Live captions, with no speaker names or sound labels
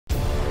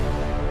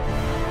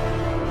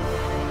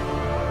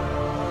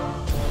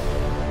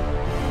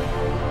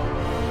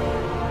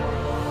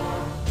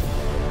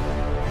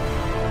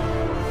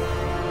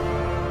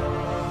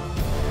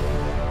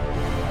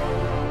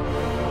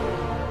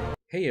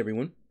Hey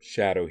everyone,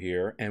 Shaedow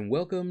here, and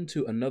welcome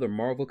to another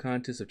Marvel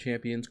Contest of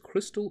Champions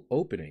crystal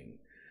opening.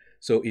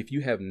 So if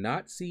you have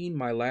not seen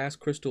my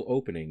last crystal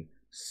opening,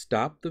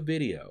 stop the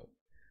video.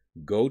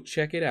 Go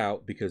check it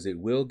out because it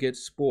will get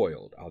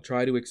spoiled. I'll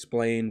try to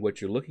explain what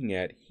you're looking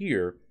at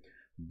here,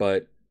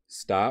 but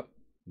stop,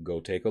 go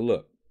take a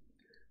look.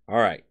 All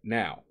right,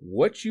 now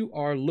what you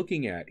are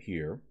looking at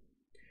here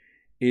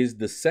is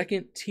the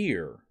second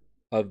tier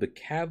of the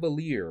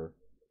Cavalier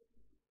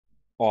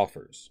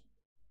offers.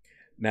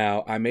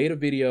 Now, I made a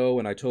video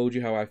and I told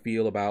you how I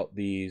feel about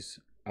these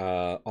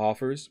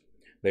offers.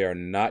 They are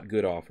not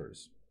good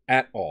offers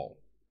at all,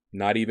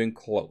 not even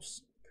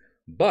close.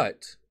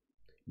 But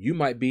you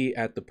might be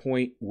at the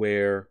point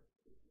where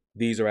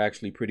these are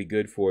actually pretty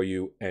good for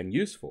you and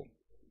useful.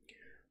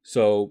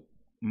 So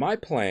my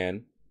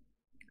plan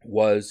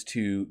was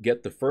to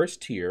get the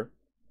first tier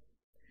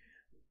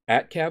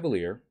at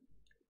Cavalier,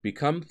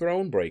 become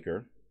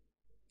Thronebreaker,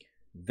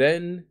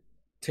 then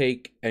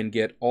take and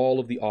get all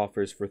of the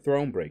offers for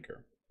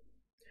Thronebreaker.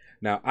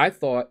 Now, I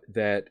thought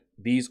that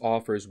these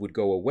offers would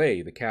go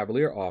away, the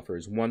Cavalier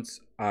offers,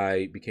 once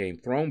I became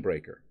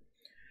Thronebreaker.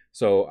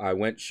 So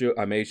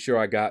I made sure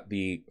I got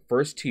the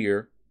first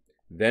tier,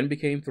 then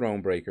became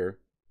Thronebreaker,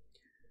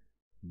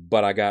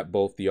 but I got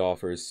both the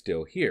offers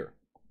still here.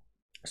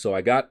 So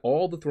I got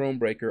all the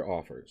Thronebreaker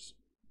offers.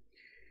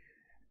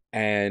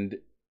 And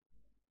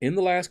in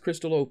the last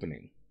crystal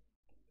opening,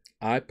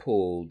 I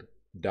pulled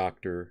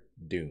Dr.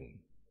 Doom.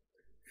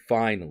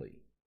 Finally,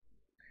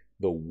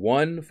 the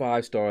one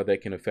 5-star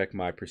that can affect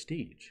my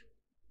prestige.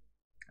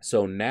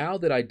 So now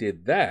that I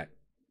did that,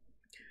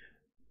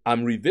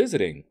 I'm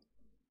revisiting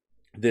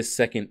this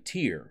second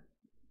tier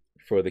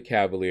for the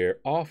Cavalier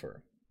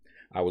offer.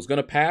 I was going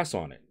to pass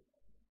on it,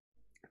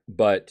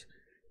 but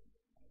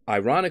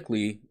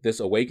ironically,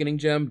 this Awakening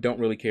gem, don't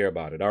really care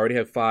about it. I already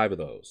have 5 of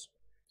those.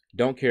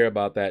 Don't care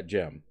about that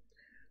gem.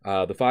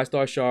 The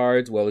 5-star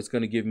shards, well, it's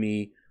going to give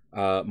me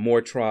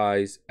more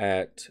tries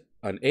at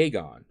an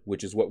Aegon,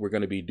 which is what we're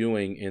going to be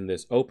doing in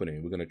this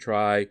opening. We're going to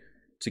try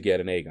to get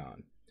an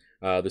Aegon.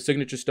 The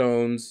signature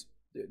stones,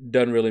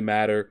 doesn't really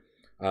matter.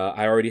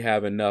 I already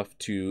have enough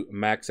to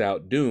max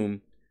out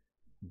Doom,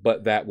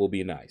 but that will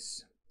be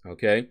nice.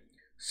 Okay,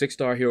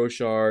 6-star hero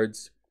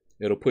shards.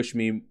 It'll push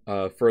me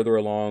further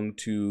along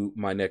to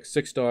my next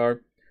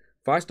 6-star.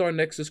 5-star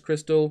Nexus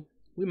crystal.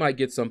 We might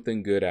get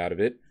something good out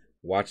of it.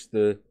 Watch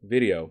the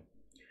video.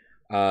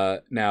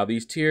 Now,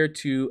 these tier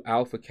 2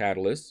 alpha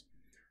catalysts,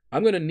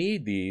 I'm going to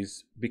need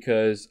these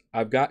because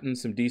I've gotten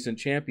some decent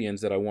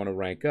champions that I want to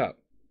rank up.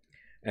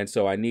 And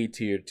so I need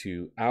tier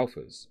 2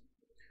 alphas.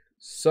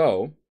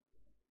 So,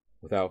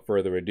 without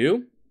further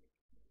ado,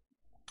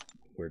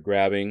 we're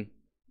grabbing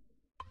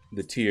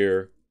the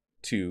tier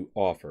 2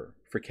 offer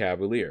for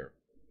Cavalier.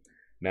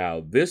 Now,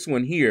 this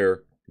one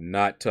here,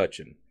 not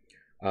touching.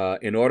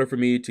 In order for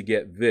me to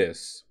get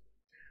this,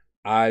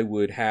 I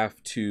would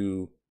have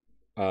to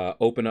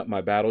open up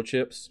my battle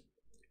chips,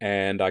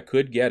 and I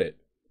could get it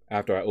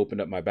after I opened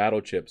up my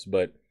battle chips,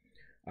 but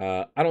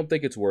I don't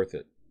think it's worth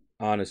it,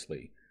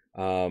 honestly.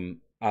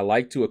 I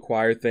like to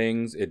acquire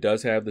things. It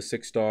does have the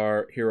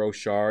 6-star hero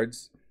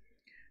shards,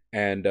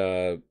 and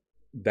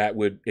that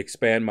would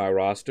expand my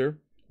roster,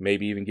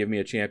 maybe even give me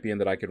a champion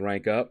that I could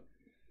rank up.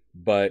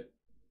 But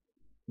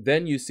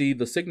then you see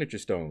the signature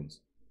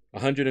stones,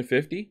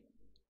 150,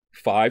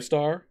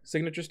 5-star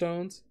signature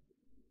stones.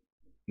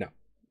 No.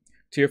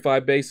 Tier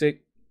 5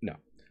 basic, no.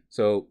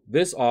 So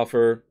this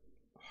offer,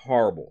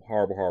 horrible,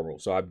 horrible, horrible.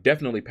 So I'm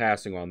definitely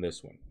passing on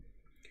this one.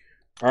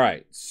 All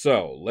right,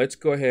 so let's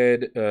go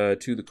ahead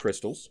to the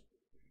crystals.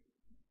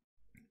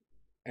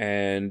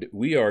 And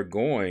we are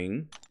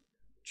going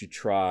to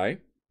try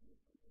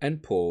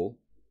and pull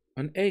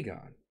an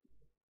Aegon.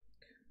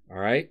 All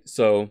right,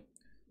 so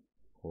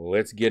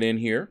let's get in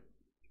here.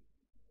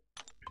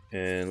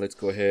 And let's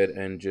go ahead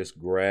and just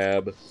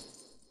grab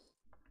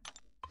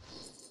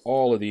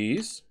all of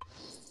these.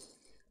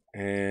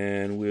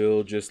 And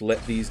we'll just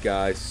let these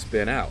guys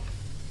spin out.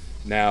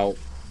 Now,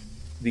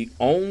 the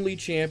only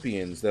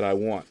champions that I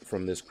want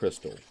from this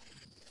crystal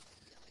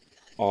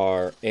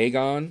are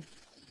Aegon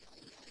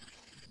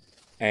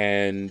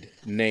and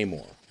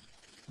Namor.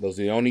 Those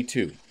are the only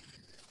 2.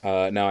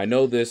 Now, I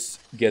know this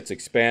gets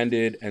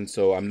expanded, and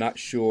so I'm not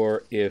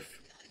sure if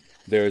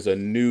there's a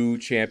new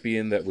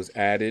champion that was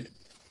added.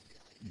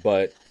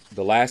 But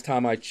the last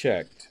time I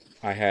checked,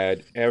 I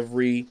had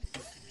every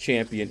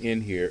champion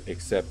in here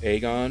except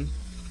Aegon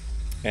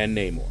and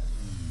Namor.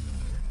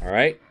 All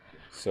right,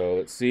 so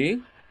let's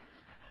see.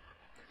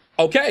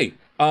 Okay,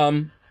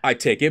 I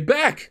take it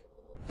back.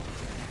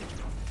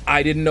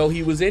 I didn't know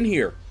he was in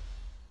here.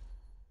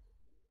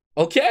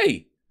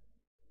 Okay,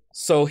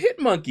 so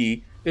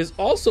Hitmonkey is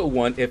also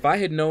one. If I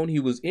had known he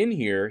was in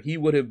here, he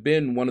would have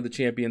been one of the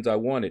champions I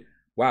wanted.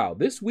 Wow,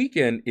 this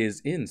weekend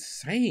is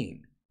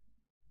insane.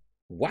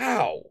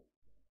 Wow.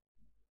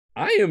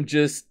 I don't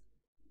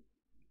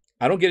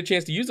get a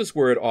chance to use this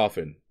word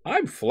often.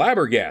 I'm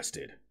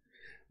flabbergasted.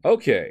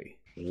 Okay.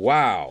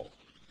 Wow.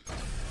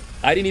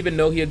 I didn't even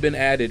know he had been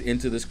added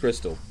into this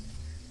crystal.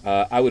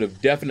 I would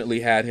have definitely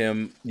had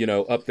him, you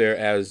know, up there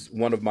as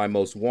one of my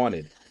most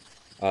wanted,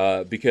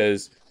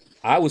 because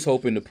I was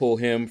hoping to pull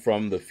him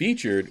from the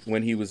featured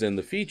when he was in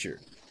the featured.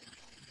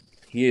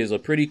 He is a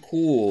pretty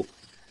cool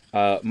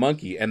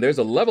monkey, and there's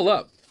a level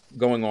up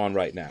going on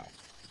right now.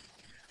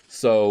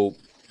 So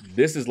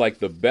this is like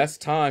the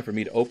best time for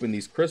me to open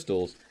these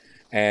crystals,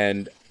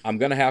 and I'm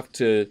gonna have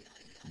to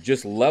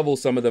just level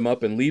some of them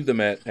up and leave them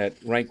at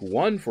rank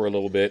 1 for a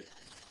little bit,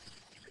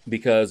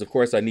 because of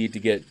course I need to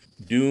get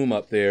Doom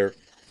up there.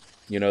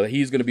 You know,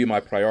 he's gonna be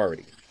my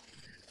priority.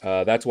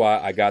 That's why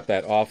I got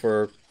that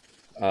offer,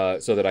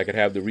 so that I could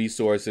have the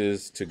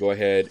resources to go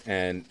ahead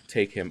and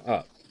take him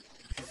up.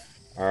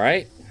 All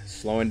right,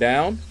 slowing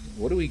down.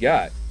 What do we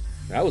got?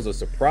 That was a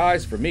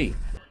surprise for me.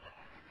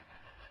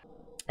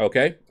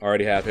 Okay,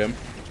 already have him.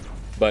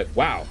 But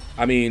wow,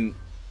 I mean,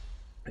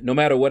 no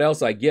matter what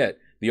else I get,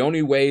 the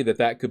only way that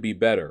that could be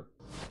better,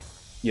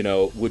 you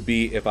know, would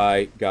be if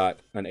I got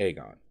an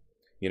Aegon.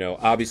 You know,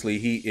 obviously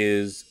he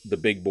is the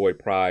big boy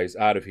prize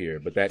out of here,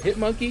 but that hit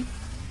monkey,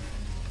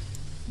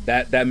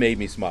 that made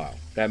me smile.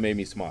 That made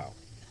me smile.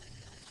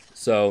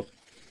 So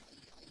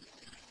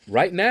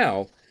right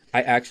now,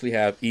 I actually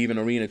have even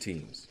arena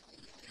teams.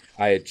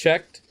 I had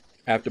checked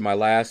after my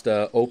last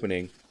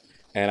opening,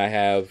 and I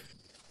have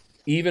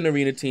even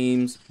arena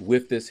teams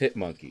with this hit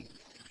monkey.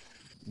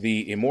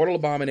 The Immortal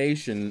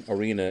Abomination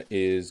arena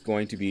is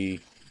going to be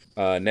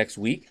next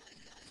week,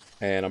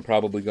 and I'm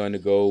probably going to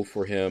go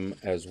for him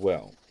as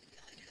well.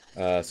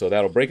 So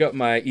that'll break up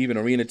my even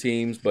arena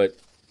teams, but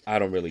I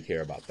don't really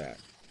care about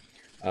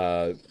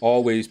that.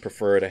 Always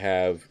prefer to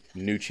have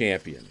new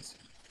champions.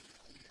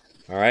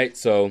 All right,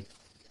 so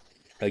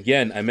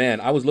again,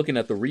 man, I was looking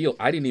at the reel.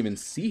 I didn't even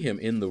see him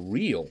in the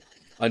reel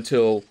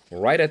until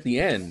right at the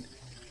end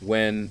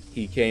when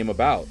he came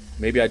about.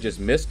 Maybe I just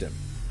missed him.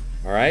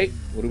 All right,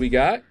 what do we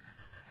got?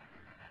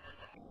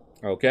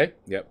 Okay,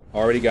 yep,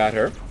 already got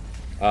her.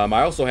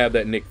 I also have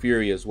that Nick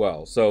Fury as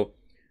well. So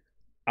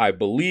I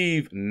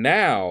believe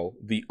now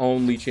the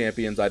only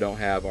champions I don't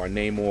have are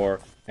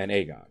Namor and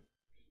Aegon.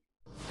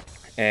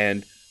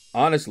 And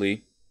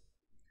honestly,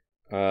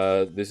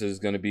 this is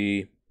going to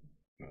be...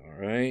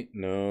 All right,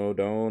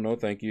 no,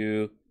 thank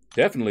you.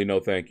 Definitely no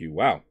thank you.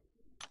 Wow,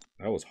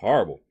 that was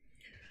horrible.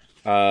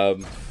 But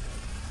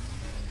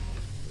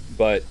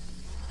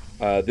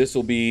this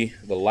will be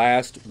the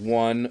last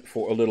one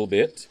for a little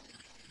bit.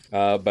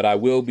 But I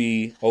will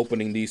be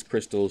opening these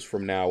crystals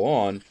from now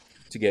on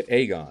to get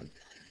Aegon.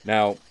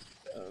 Now,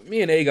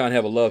 me and Aegon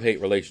have a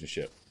love-hate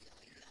relationship.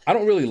 I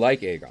don't really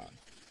like Aegon.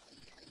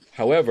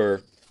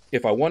 However,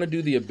 if I want to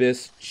do the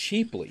Abyss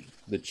cheaply,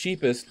 the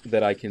cheapest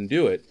that I can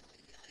do it,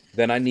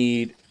 then I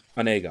need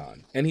an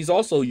Aegon. And he's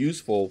also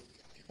useful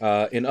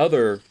in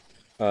other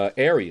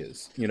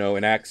areas, you know,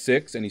 in Act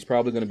 6, and he's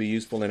probably going to be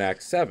useful in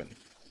Act 7.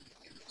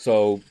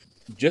 So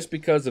just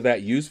because of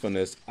that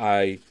usefulness,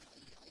 I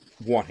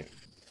want him.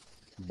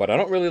 But I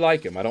don't really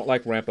like him. I don't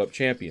like ramp-up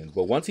champions.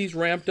 But once he's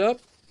ramped up,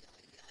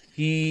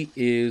 he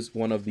is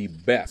one of the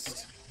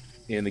best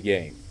in the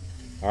game.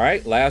 All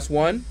right, last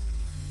one.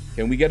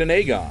 Can we get an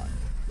Aegon?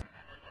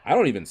 I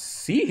don't even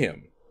see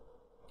him.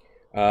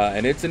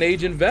 And it's an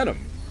Agent Venom.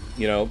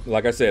 You know,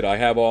 like I said, I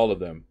have all of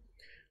them.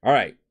 All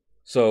right,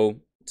 so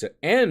to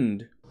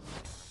end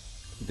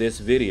this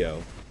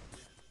video,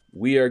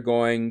 we are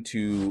going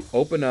to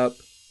open up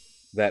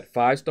that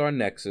 5-star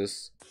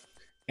Nexus,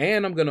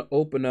 and I'm going to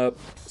open up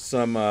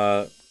some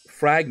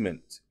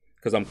fragments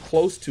because I'm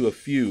close to a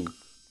few.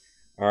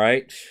 All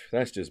right,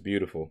 that's just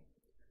beautiful.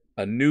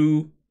 A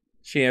new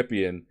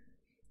champion,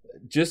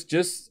 just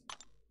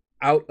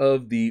out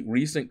of the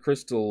recent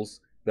crystals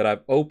that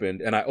I've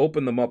opened, and I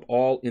opened them up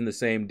all in the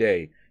same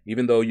day.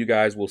 Even though you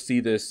guys will see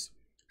this,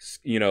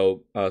 you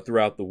know,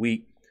 throughout the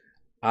week,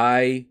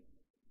 I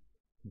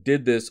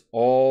did this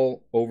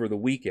all over the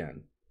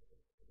weekend.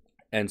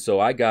 And so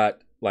I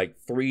got like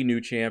 3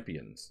 new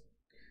champions.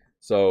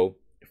 So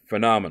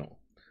phenomenal.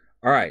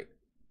 All right.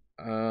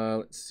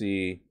 Let's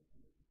see.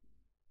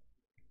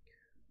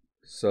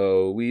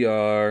 So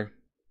we're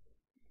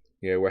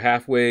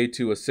halfway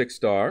to a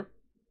 6-star.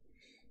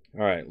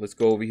 All right, let's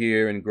go over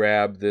here and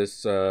grab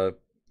this.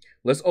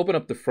 Let's open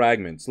up the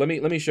fragments. Let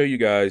me show you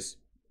guys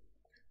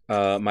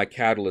my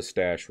catalyst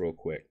stash real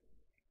quick,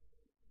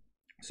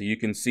 so you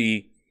can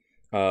see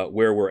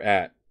where we're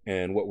at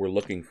and what we're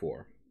looking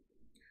for.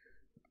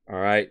 All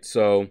right,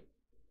 so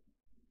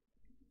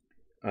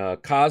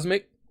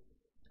Cosmic,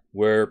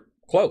 we're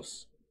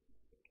close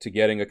to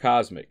getting a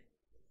Cosmic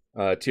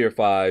Tier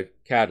 5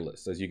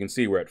 catalyst. As you can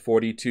see, we're at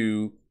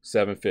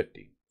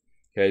 42,750.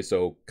 Okay,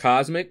 so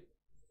Cosmic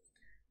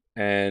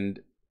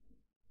and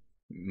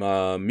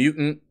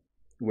Mutant,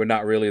 we're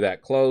not really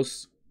that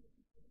close.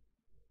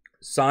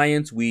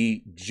 Science,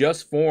 we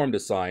just formed a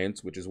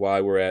Science, which is why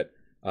we're at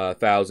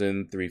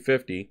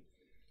 1,350.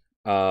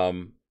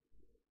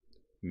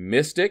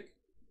 Mystic,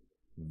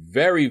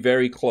 very,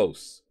 very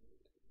close.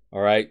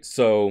 All right,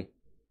 so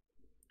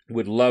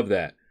would love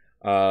that.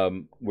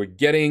 We're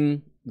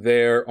getting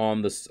there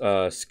on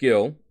the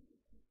skill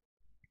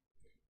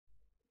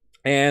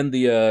and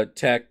the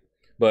tech,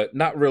 but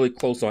not really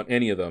close on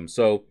any of them.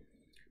 So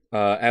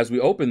as we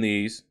open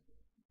these,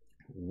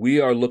 we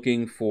are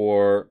looking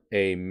for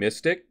a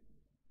Mystic,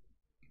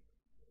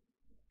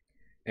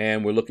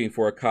 and we're looking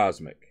for a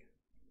Cosmic.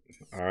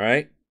 All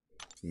right,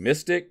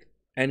 Mystic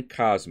and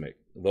Cosmic.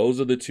 Those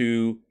are the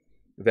two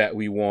that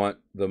we want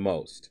the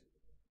most.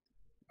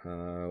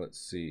 Let's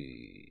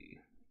see.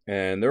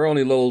 And they're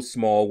only little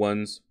small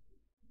ones,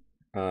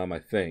 I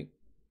think.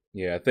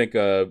 Yeah, I think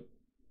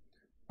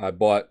I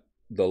bought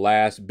the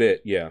last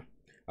bit. Yeah,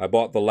 I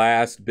bought the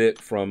last bit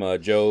from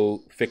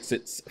Joe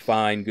Fixit's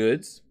Fine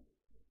Goods.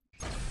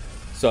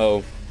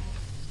 So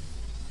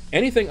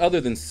anything other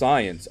than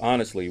science,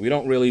 honestly, we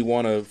don't really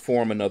want to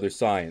form another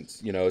science.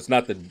 You know, it's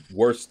not the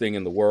worst thing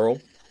in the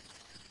world.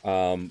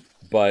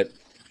 But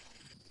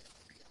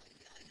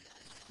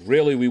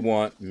really we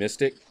want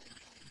Mystic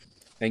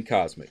and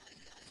Cosmic.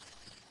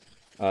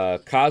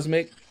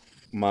 Cosmic,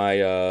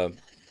 my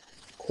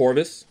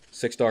Corvus,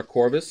 6-star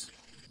Corvus,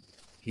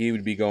 he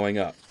would be going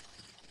up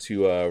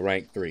to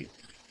rank 3.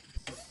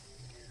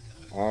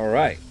 All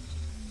right.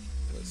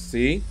 Let's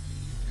see.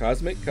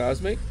 Cosmic,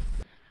 Cosmic.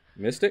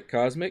 Mystic,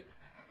 Cosmic.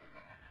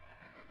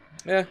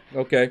 Yeah,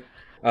 okay.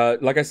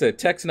 Like I said,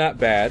 tech's not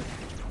bad.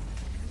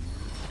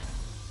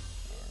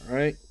 All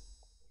right.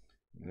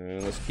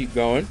 Let's keep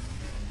going.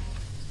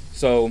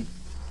 So,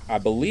 I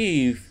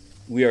believe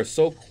we are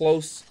so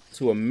close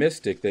to a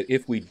Mystic that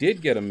if we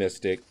did get a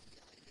Mystic,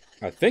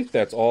 I think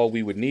that's all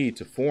we would need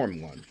to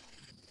form one.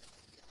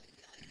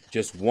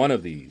 Just one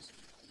of these.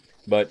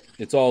 But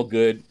it's all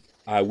good.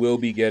 I will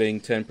be getting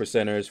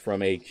 10%ers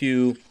from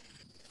AQ.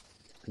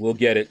 We'll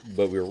get it,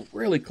 but we're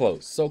really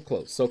close. So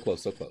close, so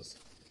close, so close.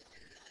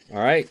 All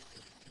right.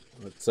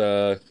 Let's,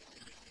 all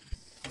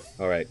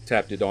right,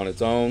 tapped it on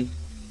its own.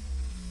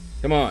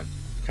 Come on.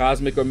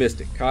 Cosmic or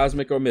Mystic?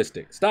 Cosmic or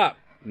Mystic? Stop.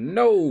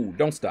 No,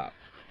 don't stop.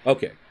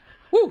 Okay.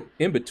 Woo,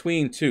 in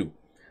between two.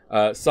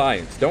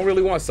 Science. Don't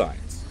really want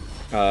science.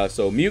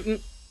 So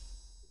Mutant,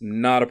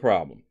 not a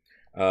problem.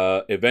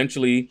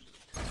 Eventually,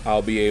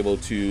 I'll be able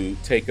to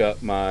take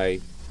up my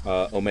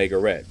Omega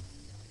Red.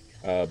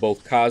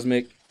 Both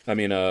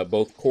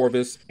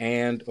Corvus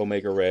and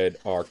Omega Red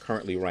are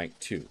currently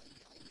ranked 2.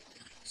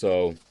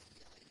 So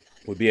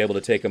we'll be able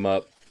to take them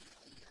up.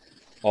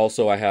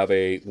 Also, I have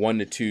a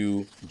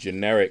 1-2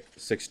 generic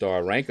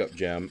 6-star rank up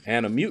gem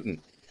and a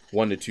mutant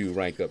 1-2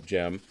 rank up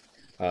gem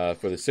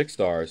for the 6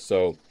 stars.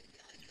 So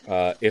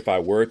if I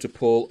were to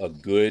pull a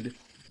good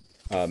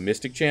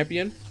Mystic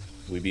champion,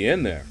 we'd be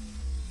in there.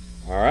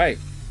 All right.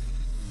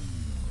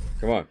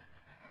 Come on.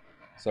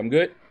 Some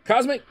good.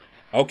 Cosmic.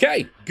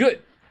 Okay,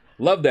 good.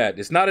 Love that.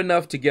 It's not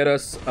enough to get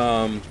us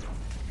formed,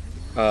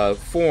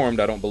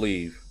 I don't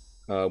believe,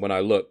 when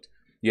I looked.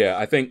 Yeah,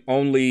 I think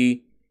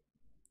only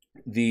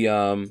the,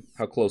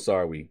 how close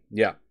are we?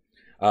 Yeah.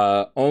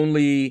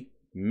 Only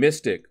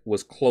Mystic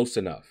was close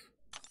enough.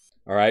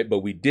 All right, but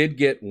we did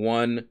get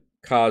one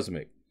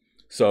Cosmic.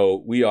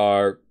 So we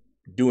are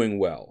doing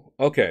well.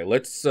 Okay,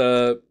 let's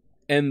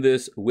end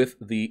this with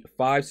the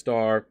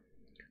 5-star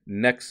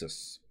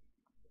Nexus.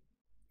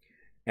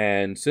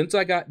 And since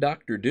I got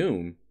Dr.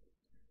 Doom,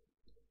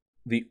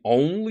 the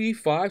only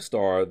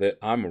 5-star that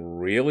I'm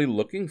really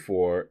looking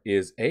for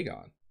is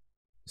Aegon.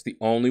 It's the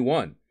only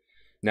one.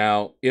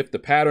 Now, if the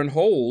pattern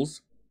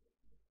holds,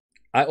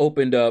 I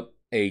opened up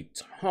a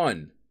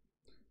ton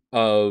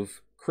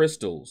of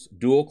crystals,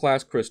 dual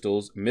class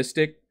crystals,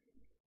 Mystic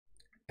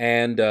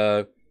and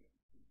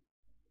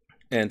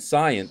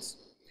Science,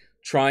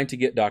 trying to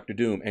get Dr.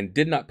 Doom, and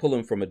did not pull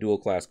him from a dual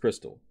class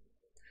crystal.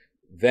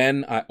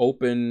 Then I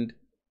opened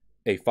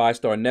a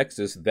 5-star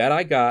Nexus that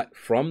I got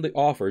from the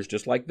offers,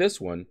 just like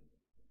this one,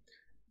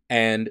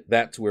 and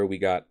that's where we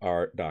got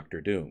our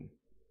Dr. Doom.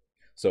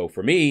 So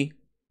for me,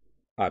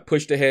 I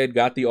pushed ahead,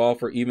 got the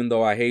offer, even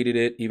though I hated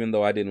it, even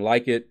though I didn't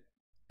like it,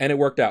 and it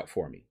worked out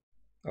for me.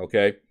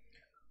 Okay,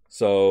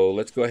 so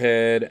let's go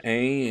ahead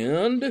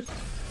and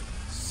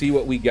see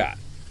what we got.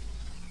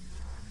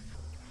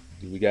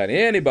 Do we got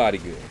anybody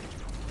good?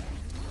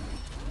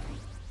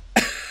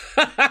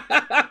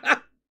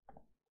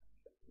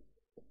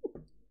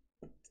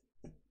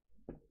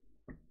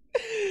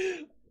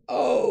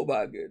 Oh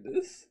my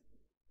goodness.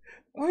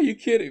 Are you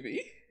kidding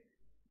me?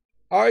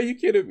 Are you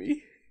kidding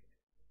me?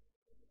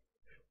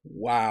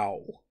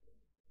 Wow.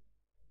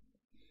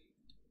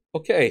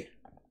 Okay.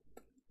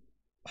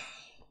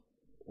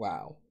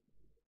 Wow.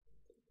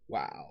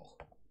 Wow.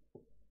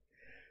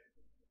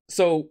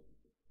 So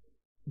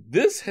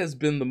this has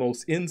been the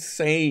most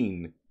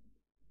insane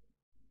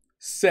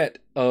set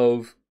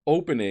of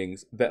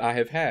openings that I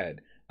have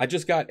had. I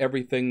just got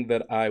everything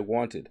that I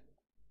wanted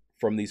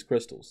from these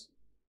crystals.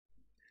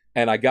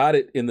 And I got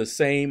it in the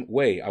same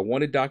way. I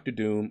wanted Dr.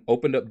 Doom,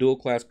 opened up dual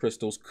class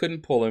crystals,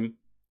 couldn't pull him.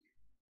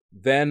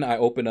 Then I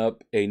opened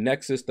up a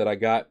Nexus that I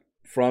got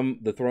from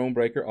the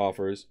Thronebreaker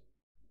offers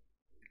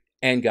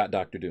and got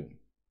Dr. Doom.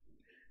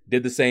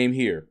 Did the same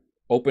here.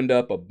 Opened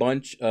up a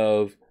bunch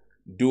of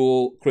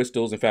dual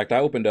crystals. In fact, I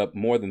opened up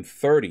more than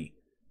 30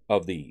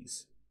 of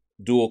these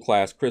dual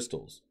class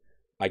crystals.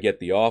 I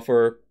get the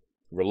offer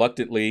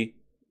reluctantly,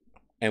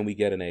 and we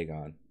get an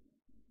Aegon.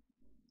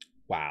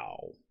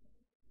 Wow.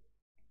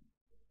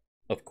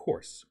 Of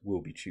course,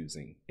 we'll be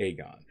choosing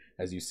Aegon.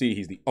 As you see,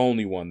 he's the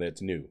only one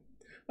that's new.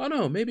 Oh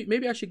no,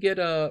 maybe I should get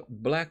a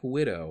Black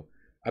Widow.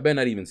 I better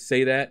not even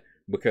say that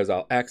because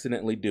I'll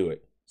accidentally do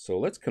it. So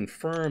let's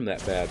confirm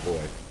that bad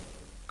boy.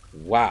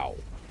 Wow.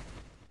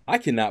 I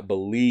cannot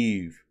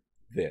believe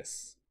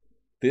this.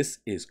 This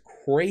is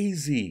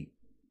crazy.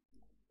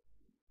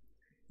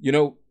 You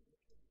know,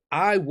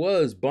 I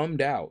was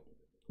bummed out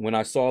when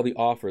I saw the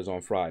offers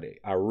on Friday.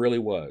 I really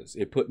was.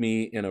 It put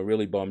me in a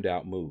really bummed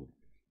out mood.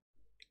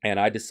 And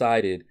I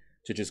decided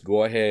to just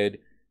go ahead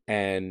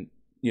and,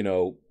 you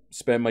know,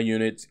 spend my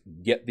units,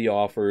 get the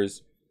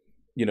offers,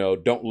 you know,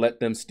 don't let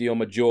them steal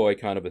my joy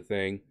kind of a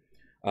thing.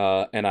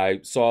 And I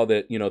saw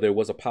that, you know, there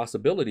was a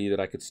possibility that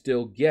I could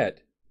still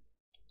get,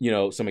 you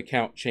know, some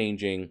account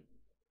changing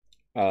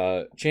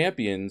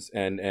champions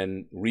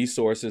and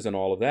resources and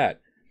all of that.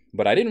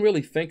 But I didn't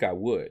really think I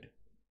would.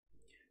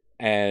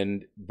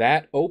 And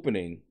that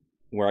opening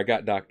where I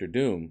got Dr.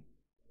 Doom,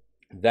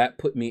 that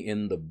put me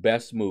in the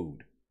best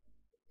mood.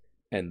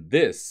 And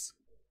this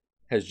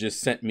has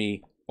just sent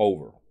me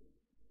over.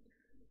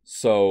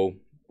 So,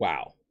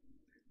 wow.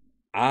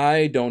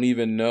 I don't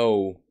even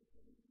know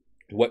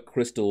what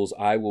crystals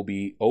I will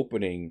be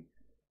opening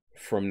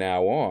from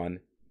now on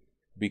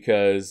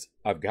because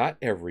I've got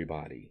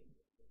everybody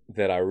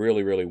that I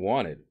really, really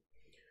wanted.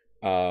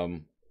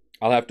 I'll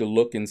have to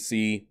look and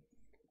see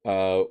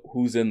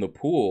who's in the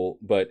pool,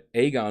 but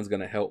Aegon's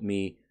going to help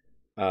me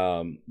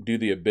do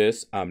the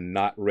Abyss. I'm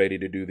not ready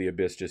to do the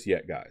Abyss just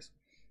yet, guys.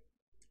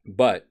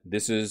 But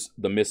this is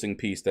the missing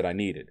piece that I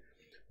needed.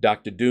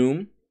 Dr.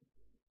 Doom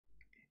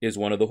is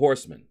one of the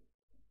horsemen.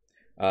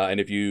 And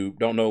if you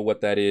don't know what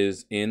that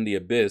is, in the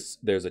Abyss,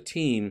 there's a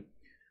team,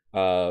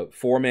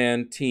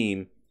 4-man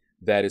team,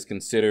 that is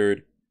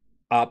considered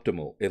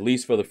optimal, at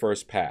least for the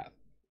first path.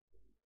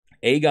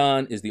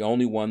 Aegon is the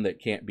only one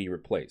that can't be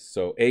replaced.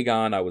 So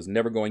Aegon, I was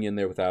never going in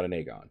there without an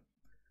Aegon.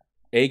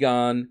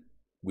 Aegon,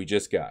 we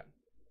just got.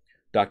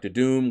 Dr.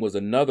 Doom was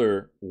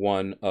another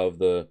one of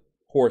the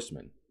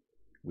horsemen.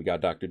 We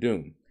got Dr.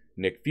 Doom.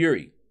 Nick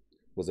Fury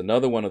was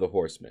another one of the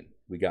horsemen.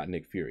 We got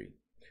Nick Fury.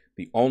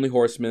 The only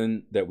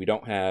horseman that we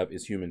don't have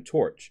is Human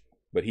Torch,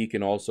 but he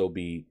can also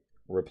be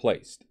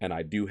replaced, and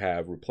I do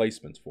have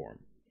replacements for him.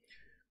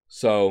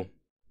 So,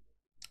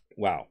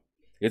 wow.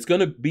 It's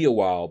going to be a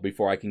while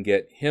before I can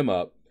get him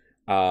up.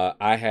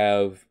 I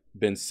have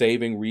been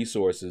saving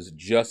resources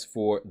just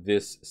for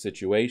this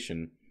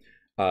situation.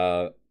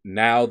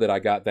 Now that I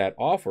got that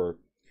offer,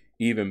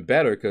 even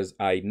better, because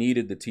I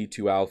needed the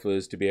T2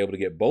 alphas to be able to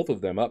get both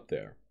of them up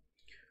there.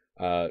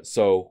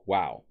 So,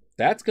 wow.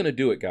 That's going to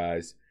do it,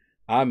 guys.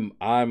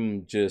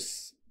 I'm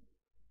just,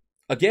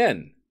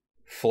 again,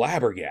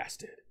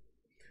 flabbergasted.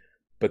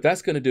 But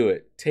that's going to do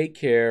it. Take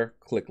care.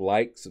 Click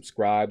like,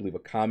 subscribe, leave a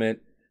comment.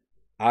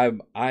 I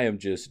am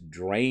just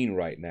drained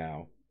right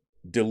now.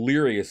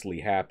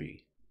 Deliriously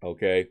happy.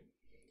 Okay?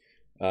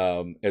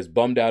 As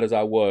bummed out as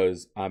I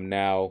was, I'm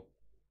now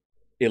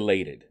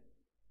elated.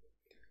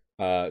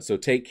 So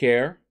take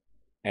care,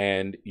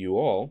 and you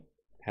all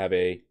have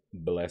a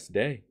blessed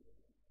day.